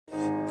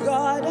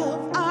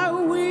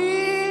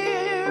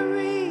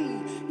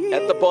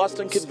the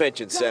Boston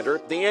Convention Center,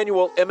 the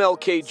annual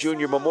MLK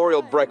Jr.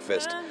 Memorial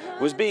Breakfast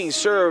was being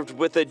served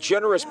with a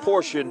generous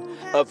portion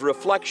of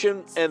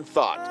reflection and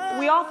thought.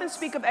 We often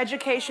speak of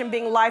education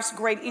being life's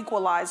great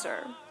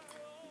equalizer,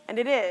 and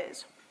it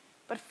is.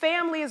 But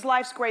family is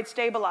life's great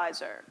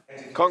stabilizer.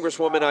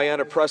 Congresswoman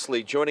Ayanna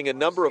Pressley joining a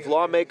number of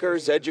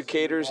lawmakers,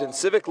 educators, and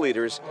civic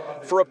leaders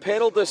for a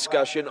panel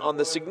discussion on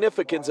the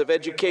significance of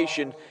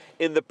education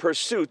in the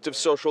pursuit of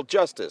social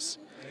justice.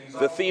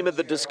 The theme of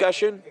the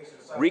discussion,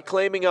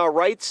 reclaiming our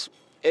rights,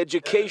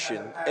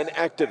 education, and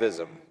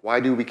activism.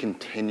 Why do we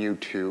continue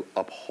to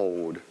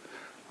uphold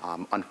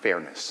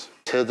unfairness?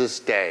 To this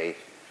day,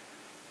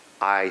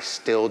 I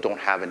still don't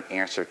have an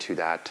answer to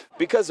that.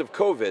 Because of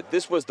COVID,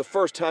 this was the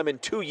first time in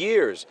 2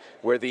 years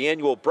where the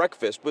annual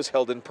breakfast was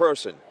held in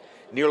person.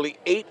 Nearly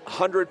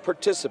 800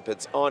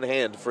 participants on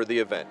hand for the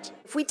event.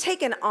 If we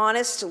take an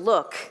honest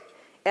look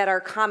at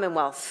our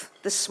Commonwealth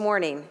this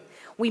morning,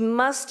 we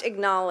must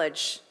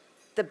acknowledge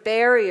the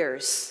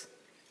barriers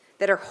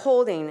that are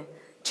holding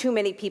too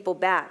many people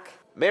back.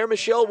 Mayor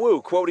Michelle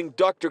Wu quoting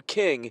Dr.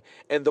 King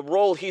and the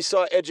role he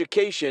saw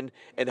education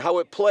and how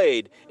it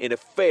played in a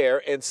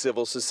fair and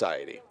civil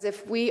society.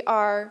 If we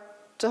are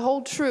to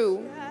hold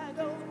true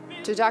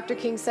to Dr.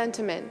 King's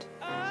sentiment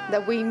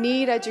that we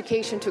need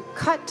education to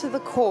cut to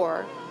the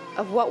core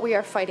of what we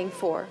are fighting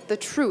for, the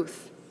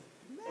truth,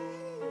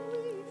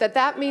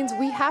 that means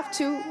we have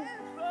to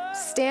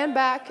stand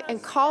back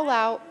and call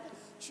out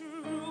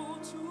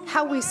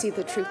how we see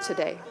the truth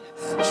today.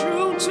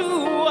 True to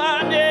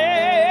our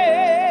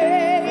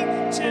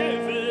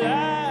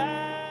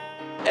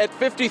At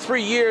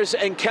 53 years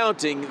and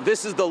counting,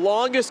 this is the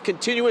longest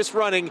continuous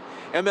running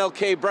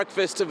MLK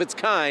breakfast of its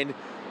kind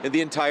in the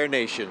entire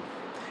nation.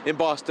 In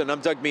Boston, I'm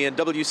Doug Meehan,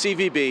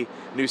 WCVB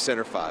News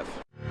Center 5.